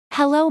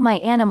Hello my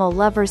animal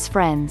lovers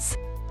friends.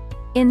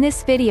 In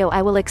this video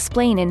I will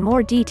explain in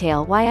more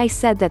detail why I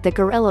said that the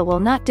gorilla will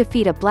not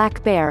defeat a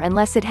black bear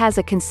unless it has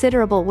a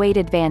considerable weight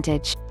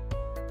advantage.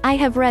 I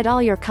have read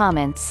all your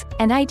comments,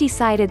 and I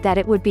decided that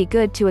it would be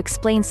good to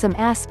explain some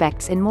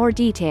aspects in more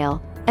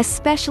detail,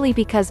 especially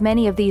because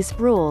many of these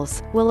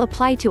rules will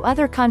apply to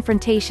other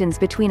confrontations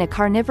between a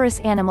carnivorous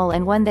animal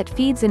and one that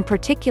feeds in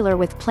particular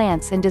with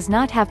plants and does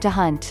not have to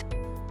hunt.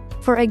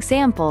 For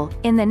example,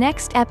 in the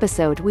next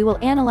episode we will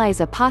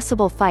analyze a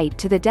possible fight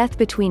to the death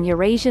between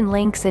Eurasian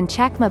lynx and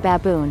Chacma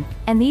baboon,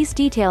 and these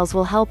details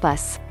will help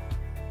us.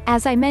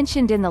 As I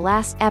mentioned in the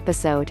last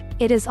episode,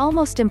 it is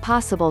almost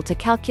impossible to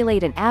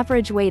calculate an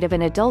average weight of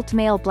an adult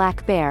male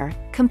black bear,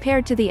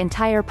 compared to the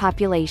entire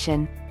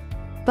population.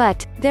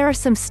 But, there are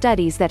some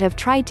studies that have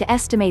tried to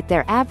estimate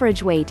their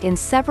average weight in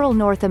several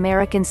North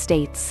American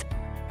states.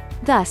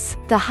 Thus,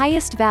 the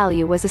highest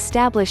value was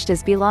established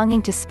as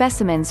belonging to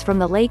specimens from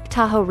the Lake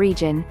Tahoe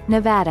region,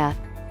 Nevada.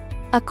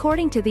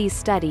 According to these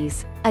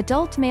studies,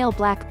 adult male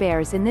black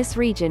bears in this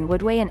region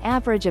would weigh an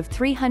average of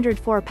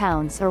 304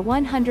 pounds or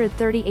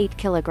 138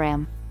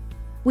 kilograms.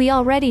 We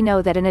already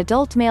know that an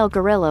adult male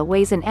gorilla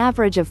weighs an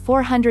average of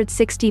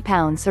 460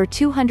 pounds or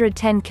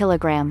 210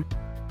 kilograms.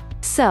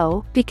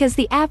 So, because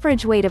the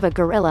average weight of a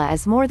gorilla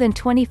is more than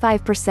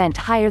 25%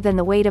 higher than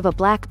the weight of a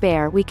black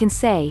bear, we can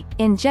say,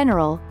 in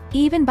general,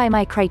 even by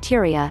my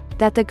criteria,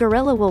 that the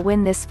gorilla will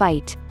win this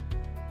fight.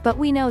 But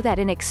we know that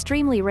in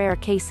extremely rare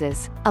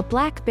cases, a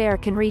black bear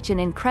can reach an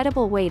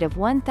incredible weight of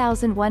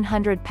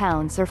 1,100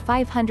 pounds or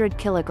 500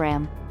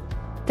 kilograms.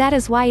 That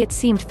is why it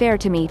seemed fair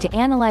to me to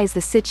analyze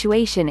the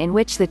situation in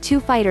which the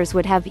two fighters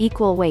would have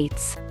equal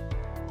weights.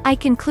 I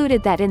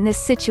concluded that in this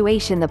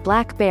situation the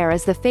black bear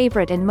is the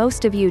favorite, and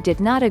most of you did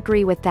not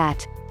agree with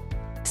that.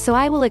 So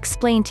I will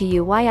explain to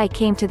you why I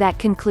came to that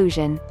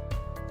conclusion.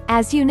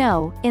 As you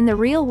know, in the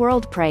real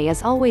world prey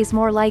is always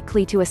more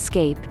likely to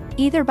escape,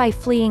 either by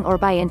fleeing or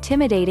by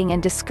intimidating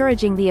and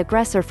discouraging the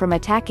aggressor from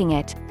attacking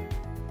it.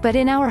 But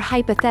in our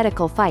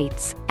hypothetical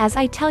fights, as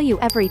I tell you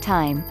every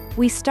time,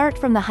 we start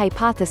from the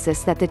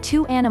hypothesis that the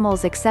two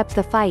animals accept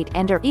the fight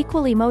and are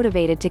equally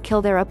motivated to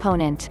kill their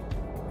opponent.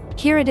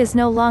 Here it is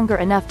no longer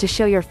enough to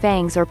show your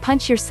fangs or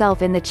punch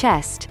yourself in the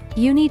chest,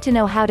 you need to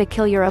know how to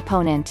kill your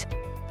opponent.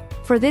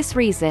 For this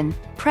reason,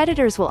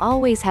 predators will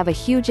always have a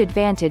huge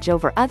advantage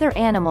over other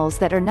animals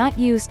that are not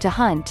used to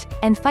hunt,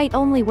 and fight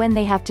only when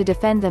they have to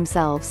defend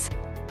themselves.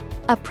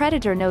 A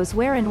predator knows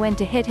where and when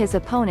to hit his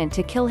opponent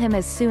to kill him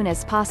as soon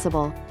as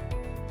possible.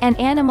 An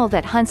animal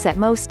that hunts at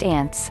most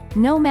ants,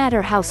 no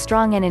matter how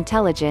strong and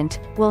intelligent,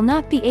 will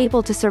not be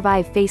able to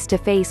survive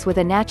face-to-face with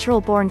a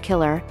natural-born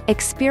killer,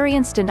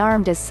 experienced and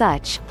armed as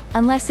such,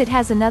 unless it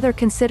has another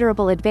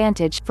considerable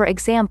advantage. For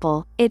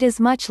example, it is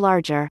much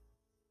larger.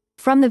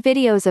 From the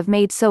videos I've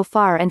made so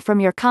far and from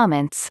your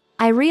comments,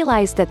 I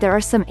realized that there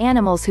are some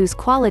animals whose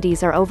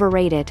qualities are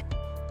overrated.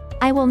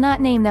 I will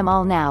not name them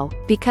all now,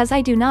 because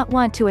I do not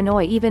want to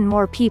annoy even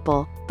more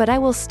people, but I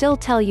will still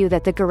tell you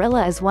that the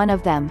gorilla is one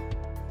of them.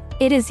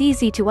 It is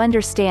easy to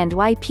understand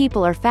why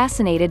people are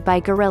fascinated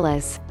by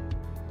gorillas.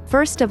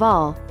 First of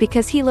all,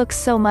 because he looks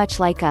so much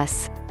like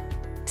us.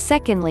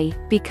 Secondly,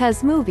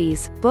 because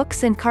movies,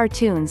 books and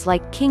cartoons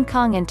like King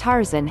Kong and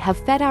Tarzan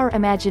have fed our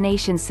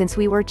imaginations since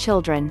we were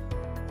children.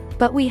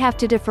 But we have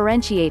to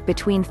differentiate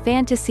between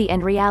fantasy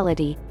and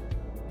reality.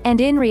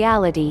 And in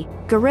reality,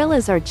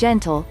 gorillas are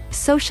gentle,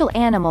 social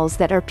animals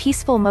that are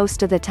peaceful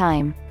most of the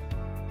time.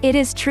 It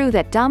is true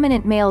that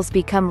dominant males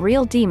become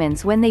real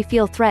demons when they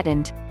feel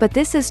threatened, but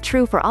this is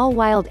true for all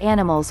wild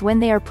animals when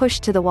they are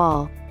pushed to the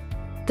wall.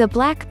 The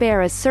black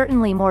bear is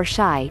certainly more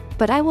shy,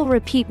 but I will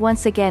repeat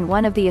once again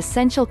one of the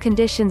essential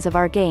conditions of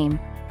our game: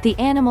 the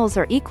animals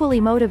are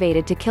equally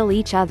motivated to kill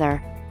each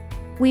other.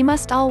 We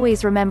must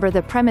always remember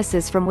the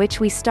premises from which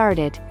we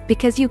started,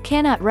 because you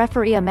cannot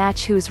referee a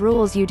match whose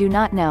rules you do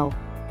not know.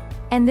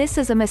 And this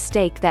is a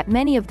mistake that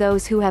many of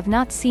those who have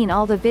not seen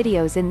all the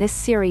videos in this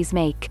series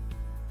make.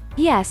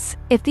 Yes,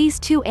 if these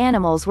two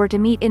animals were to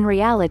meet in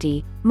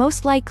reality,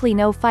 most likely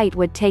no fight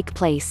would take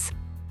place.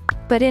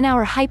 But in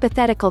our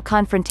hypothetical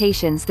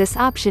confrontations this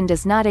option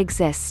does not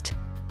exist.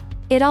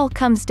 It all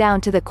comes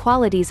down to the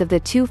qualities of the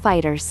two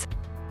fighters.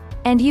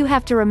 And you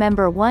have to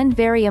remember one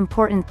very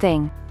important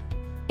thing.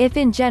 If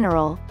in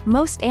general,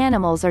 most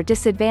animals are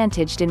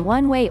disadvantaged in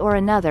one way or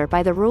another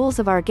by the rules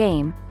of our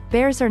game,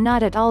 bears are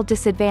not at all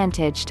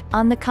disadvantaged,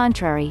 on the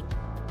contrary.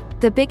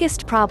 The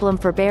biggest problem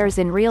for bears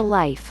in real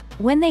life,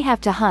 when they have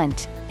to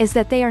hunt, is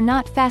that they are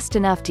not fast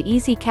enough to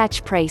easy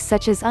catch prey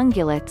such as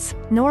ungulates,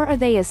 nor are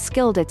they as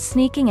skilled at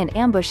sneaking and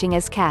ambushing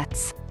as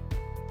cats.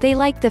 They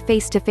like the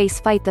face-to-face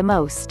fight the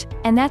most,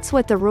 and that's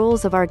what the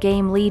rules of our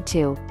game lead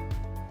to.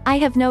 I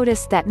have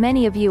noticed that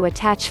many of you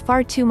attach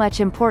far too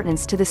much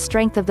importance to the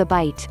strength of the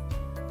bite.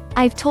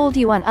 I've told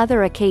you on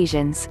other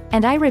occasions,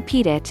 and I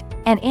repeat it,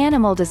 an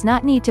animal does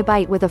not need to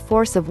bite with a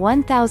force of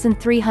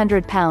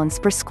 1,300 pounds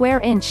per square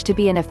inch to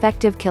be an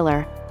effective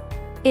killer.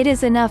 It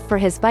is enough for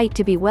his bite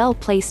to be well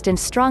placed and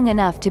strong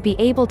enough to be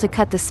able to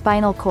cut the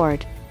spinal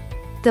cord.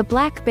 The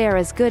black bear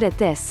is good at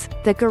this,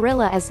 the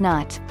gorilla is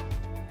not.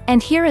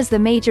 And here is the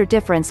major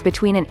difference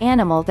between an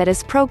animal that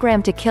is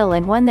programmed to kill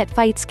and one that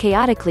fights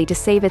chaotically to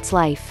save its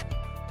life.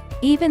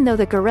 Even though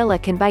the gorilla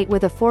can bite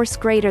with a force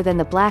greater than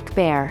the black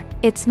bear,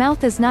 its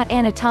mouth is not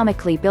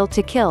anatomically built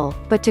to kill,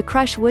 but to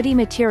crush woody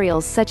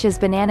materials such as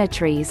banana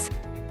trees.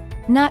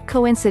 Not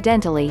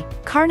coincidentally,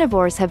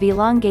 carnivores have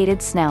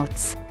elongated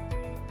snouts.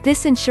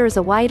 This ensures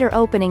a wider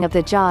opening of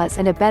the jaws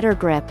and a better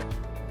grip.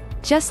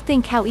 Just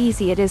think how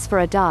easy it is for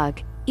a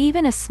dog,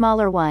 even a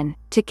smaller one,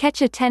 to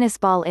catch a tennis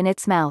ball in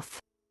its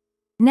mouth.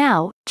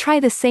 Now, try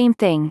the same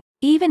thing,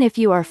 even if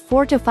you are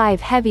 4 to 5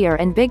 heavier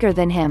and bigger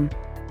than him.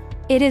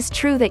 It is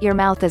true that your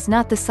mouth is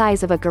not the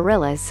size of a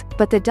gorilla's,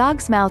 but the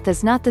dog's mouth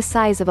is not the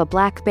size of a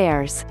black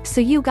bear's, so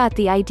you got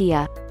the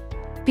idea.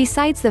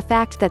 Besides the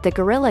fact that the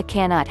gorilla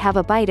cannot have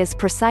a bite as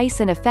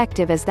precise and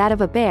effective as that of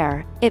a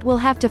bear, it will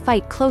have to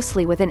fight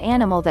closely with an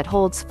animal that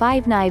holds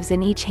 5 knives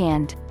in each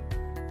hand.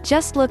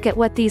 Just look at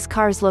what these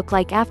cars look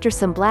like after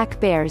some black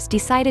bears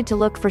decided to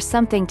look for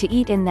something to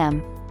eat in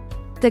them.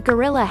 The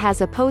gorilla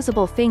has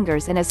opposable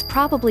fingers and is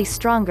probably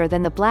stronger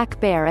than the black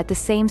bear at the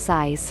same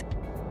size.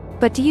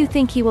 But do you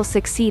think he will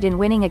succeed in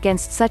winning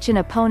against such an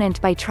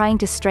opponent by trying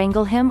to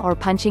strangle him or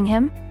punching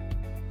him?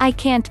 I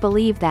can't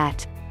believe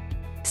that.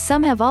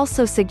 Some have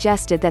also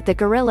suggested that the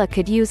gorilla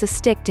could use a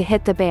stick to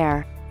hit the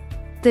bear.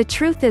 The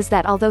truth is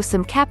that although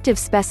some captive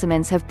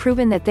specimens have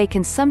proven that they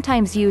can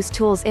sometimes use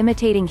tools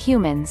imitating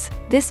humans,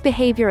 this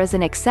behavior is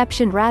an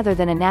exception rather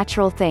than a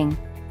natural thing.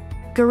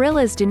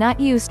 Gorillas do not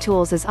use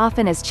tools as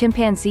often as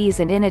chimpanzees,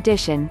 and in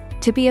addition,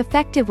 to be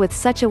effective with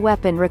such a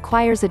weapon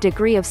requires a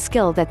degree of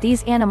skill that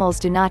these animals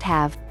do not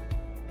have.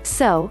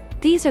 So,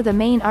 these are the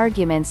main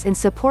arguments in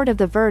support of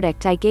the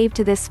verdict I gave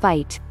to this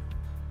fight.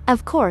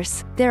 Of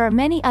course, there are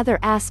many other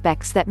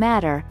aspects that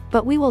matter,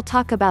 but we will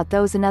talk about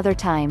those another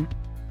time.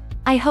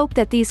 I hope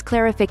that these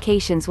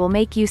clarifications will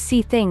make you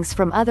see things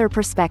from other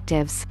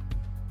perspectives.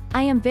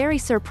 I am very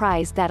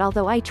surprised that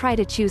although I try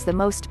to choose the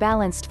most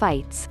balanced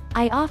fights,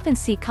 I often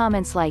see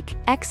comments like,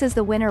 X is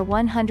the winner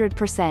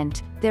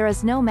 100%, there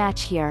is no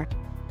match here.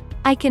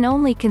 I can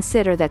only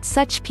consider that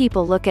such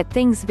people look at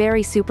things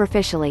very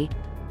superficially.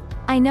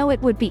 I know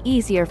it would be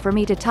easier for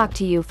me to talk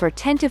to you for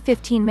 10 to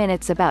 15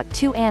 minutes about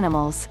 2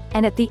 animals,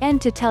 and at the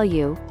end to tell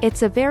you,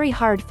 it's a very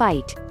hard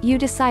fight, you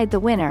decide the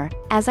winner,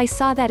 as I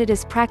saw that it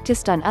is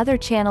practiced on other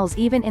channels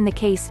even in the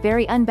case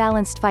very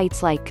unbalanced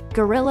fights like,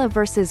 gorilla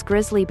versus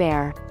grizzly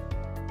bear.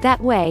 That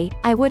way,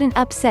 I wouldn't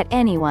upset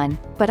anyone,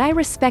 but I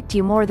respect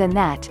you more than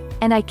that,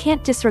 and I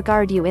can't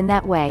disregard you in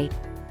that way.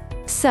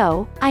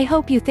 So, I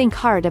hope you think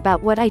hard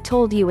about what I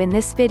told you in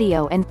this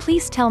video and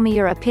please tell me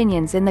your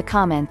opinions in the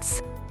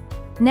comments.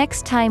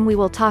 Next time we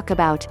will talk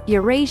about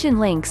Eurasian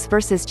lynx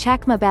versus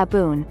Chacma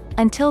baboon.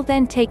 Until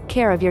then, take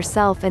care of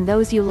yourself and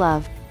those you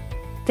love.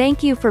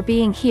 Thank you for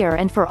being here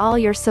and for all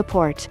your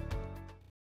support.